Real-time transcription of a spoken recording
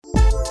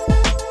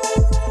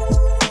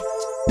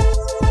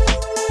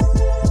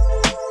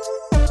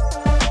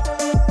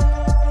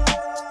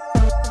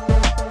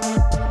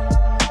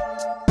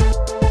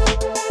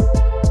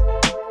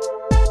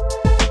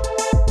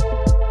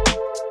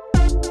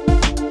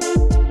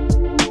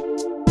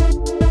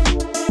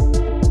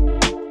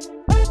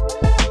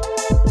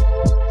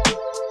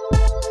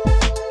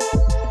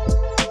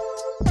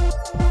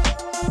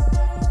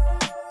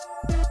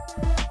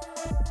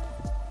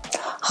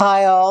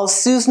Hi all,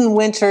 Susan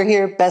Winter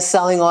here,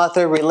 best-selling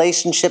author,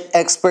 relationship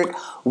expert.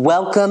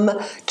 Welcome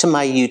to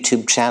my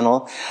YouTube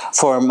channel.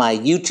 For my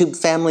YouTube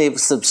family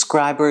of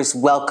subscribers,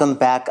 welcome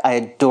back. I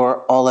adore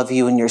all of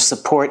you and your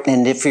support.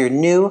 And if you're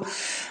new,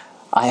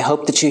 I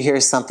hope that you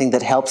hear something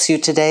that helps you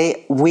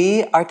today.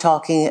 We are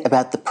talking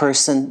about the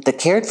person that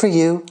cared for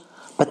you,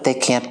 but they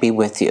can't be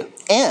with you.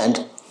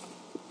 And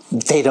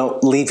they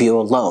don't leave you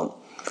alone.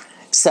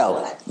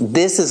 So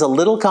this is a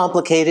little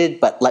complicated,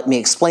 but let me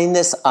explain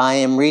this. I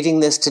am reading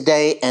this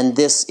today, and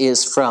this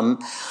is from,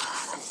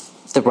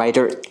 the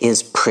writer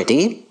is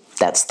Pretty,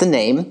 that's the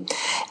name,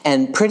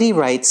 and Pretty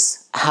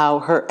writes how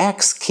her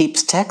ex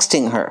keeps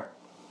texting her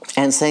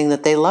and saying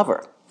that they love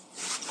her.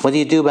 What do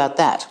you do about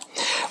that?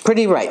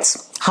 Pretty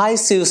writes, "Hi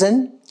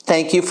Susan,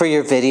 thank you for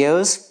your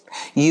videos.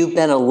 You've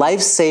been a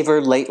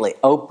lifesaver lately."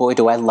 Oh boy,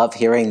 do I love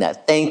hearing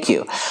that. Thank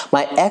you.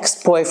 My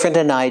ex-boyfriend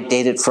and I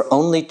dated for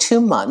only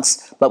 2 months,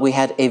 but we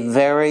had a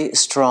very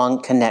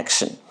strong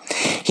connection.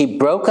 He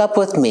broke up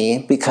with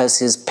me because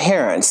his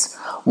parents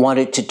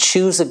wanted to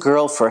choose a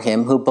girl for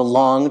him who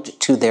belonged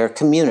to their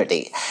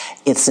community.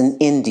 It's an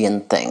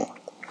Indian thing.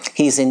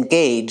 He's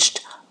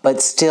engaged,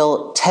 but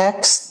still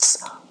texts,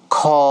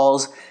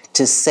 calls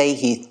to say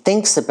he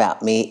thinks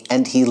about me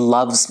and he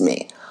loves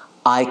me.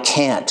 I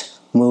can't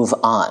move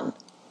on.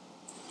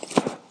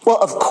 Well,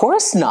 of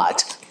course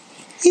not.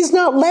 He's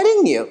not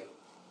letting you.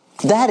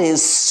 That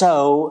is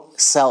so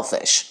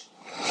selfish.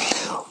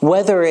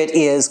 Whether it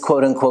is,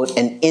 quote unquote,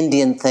 an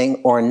Indian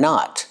thing or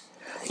not,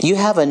 you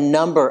have a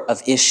number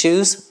of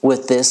issues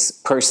with this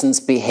person's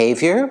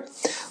behavior.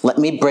 Let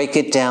me break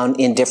it down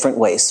in different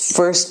ways.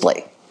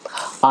 Firstly,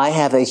 I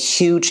have a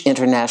huge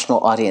international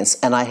audience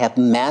and I have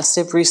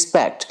massive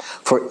respect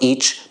for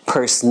each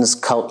person's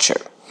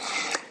culture.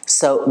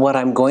 So what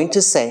I'm going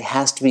to say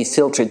has to be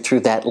filtered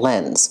through that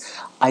lens.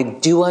 I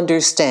do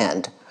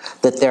understand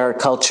that there are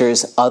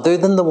cultures other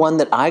than the one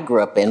that I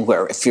grew up in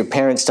where if your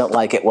parents don't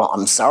like it, well,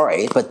 I'm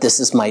sorry, but this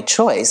is my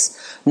choice.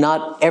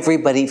 Not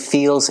everybody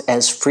feels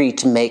as free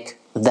to make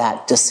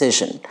that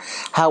decision.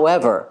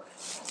 However,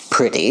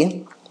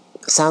 Pretty,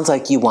 sounds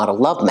like you want a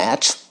love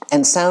match,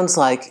 and sounds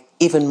like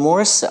even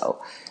more so,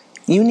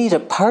 you need a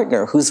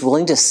partner who's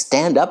willing to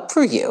stand up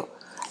for you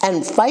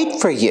and fight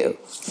for you.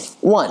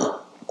 One,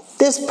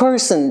 this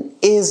person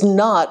is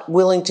not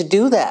willing to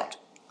do that,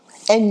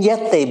 and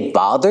yet they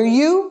bother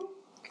you?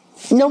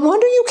 No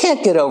wonder you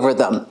can't get over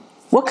them.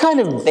 What kind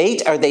of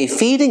bait are they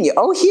feeding you?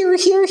 Oh, here.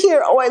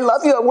 Oh, I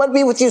love you. I want to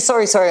be with you.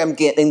 Sorry, I'm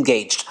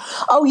engaged.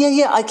 Oh,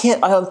 yeah, I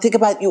can't. I think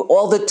about you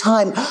all the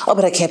time. Oh,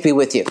 but I can't be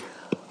with you.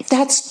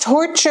 That's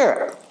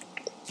torture.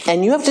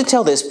 And you have to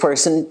tell this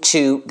person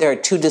there are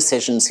two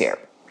decisions here.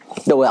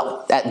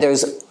 Well,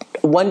 there's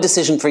one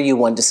decision for you,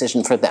 one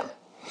decision for them.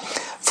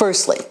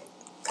 Firstly,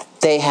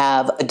 they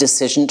have a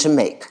decision to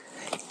make.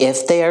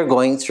 If they are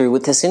going through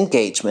with this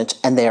engagement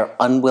and they are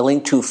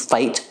unwilling to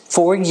fight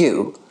for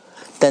you,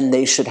 then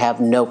they should have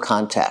no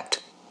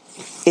contact.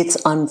 It's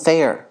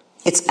unfair.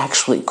 It's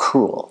actually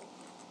cruel.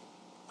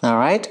 All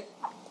right?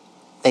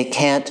 They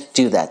can't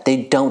do that. They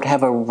don't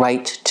have a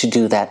right to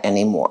do that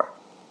anymore.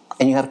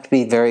 And you have to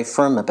be very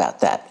firm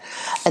about that.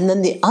 And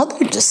then the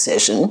other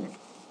decision,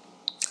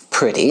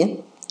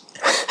 Pretty,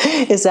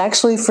 is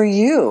actually for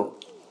you.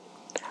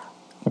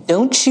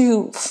 Don't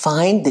you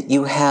find that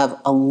you have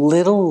a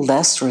little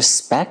less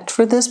respect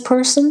for this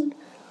person?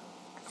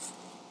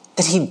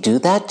 That he'd do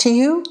that to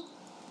you?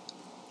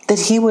 That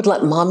he would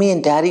let mommy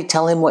and daddy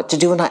tell him what to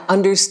do? And I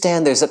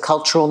understand there's a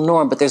cultural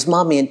norm, but there's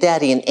mommy and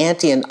daddy and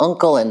auntie and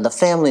uncle and the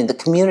family and the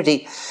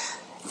community,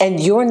 and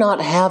you're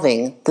not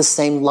having the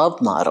same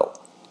love model.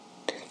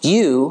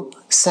 You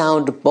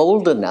sound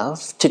bold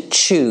enough to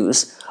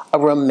choose a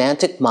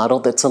romantic model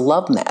that's a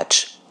love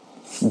match.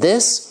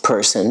 This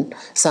person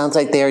sounds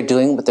like they are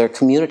doing what their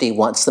community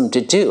wants them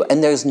to do,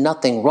 and there's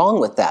nothing wrong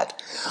with that.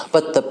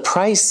 But the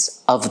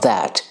price of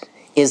that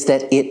is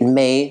that it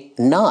may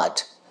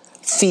not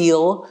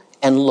feel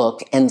and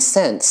look and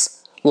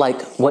sense like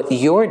what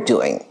you're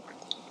doing.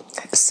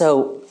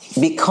 So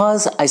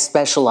because I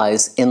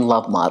specialize in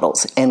love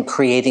models and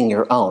creating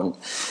your own,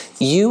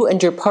 you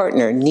and your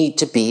partner need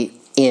to be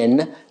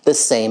in the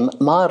same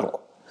model.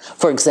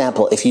 For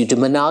example, if you do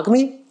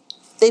monogamy,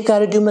 they've got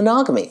to do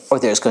monogamy, or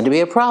there's going to be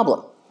a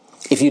problem.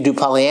 If you do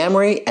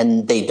polyamory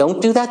and they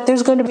don't do that,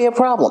 there's going to be a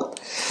problem.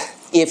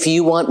 If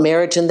you want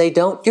marriage and they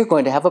don't, you're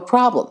going to have a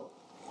problem.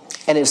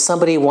 And if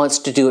somebody wants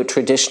to do a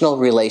traditional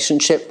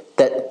relationship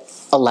that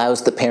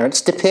allows the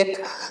parents to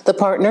pick the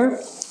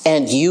partner,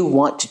 and you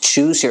want to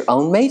choose your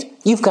own mate,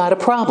 you've got a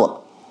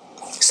problem.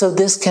 So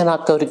this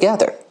cannot go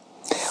together.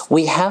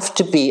 We have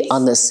to be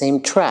on the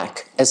same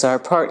track as our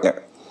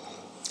partner.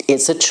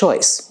 It's a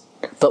choice.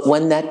 But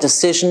when that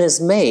decision is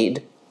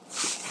made,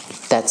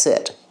 that's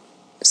it.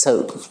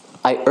 So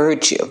I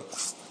urge you,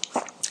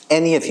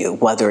 any of you,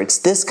 whether it's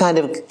this kind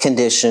of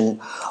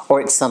condition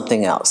or it's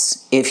something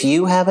else, if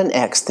you have an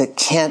ex that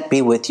can't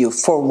be with you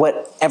for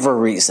whatever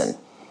reason,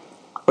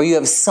 or you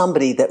have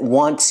somebody that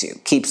wants you,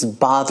 keeps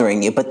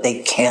bothering you, but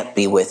they can't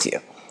be with you,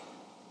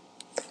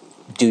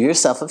 do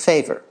yourself a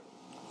favor.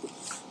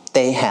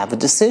 They have a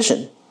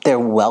decision. They're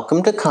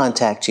welcome to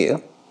contact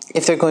you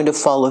if they're going to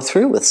follow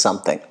through with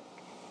something.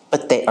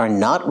 But they are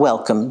not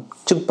welcome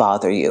to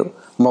bother you,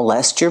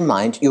 molest your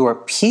mind, your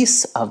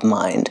peace of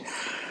mind,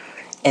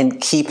 and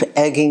keep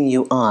egging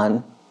you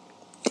on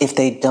if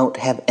they don't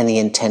have any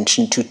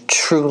intention to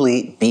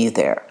truly be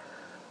there.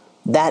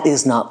 That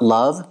is not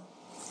love.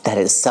 That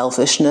is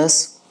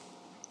selfishness,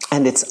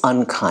 and it's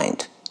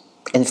unkind.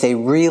 And if they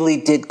really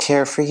did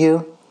care for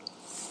you,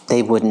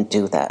 they wouldn't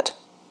do that.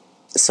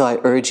 So I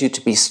urge you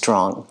to be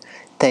strong.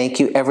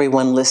 Thank you,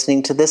 everyone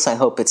listening to this. I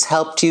hope it's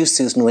helped you.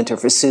 Susan Winter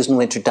for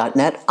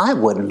SusanWinter.net. I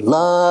would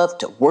love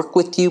to work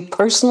with you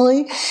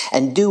personally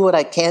and do what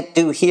I can't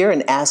do here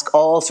and ask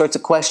all sorts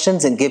of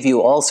questions and give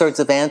you all sorts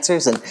of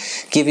answers and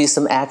give you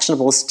some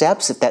actionable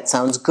steps. If that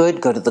sounds good,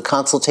 go to the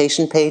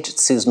consultation page at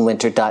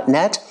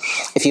SusanWinter.net.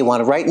 If you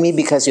want to write me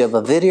because you have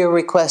a video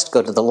request,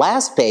 go to the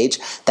last page.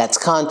 That's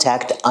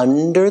contact.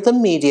 Under the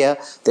media,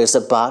 there's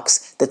a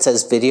box that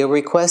says video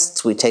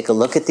requests. We take a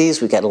look at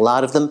these. We get a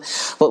lot of them.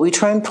 But we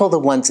try and pull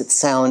the ones that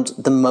sound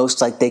the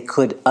most like they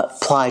could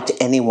apply to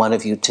any one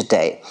of you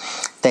today.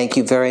 Thank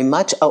you very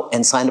much. Oh,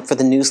 and sign up for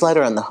the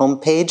newsletter on the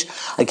homepage.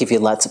 I give you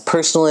lots of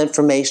personal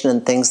information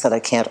and things that I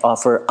can't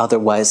offer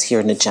otherwise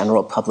here in the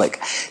general public.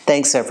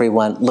 Thanks,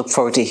 everyone. Look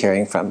forward to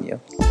hearing from you.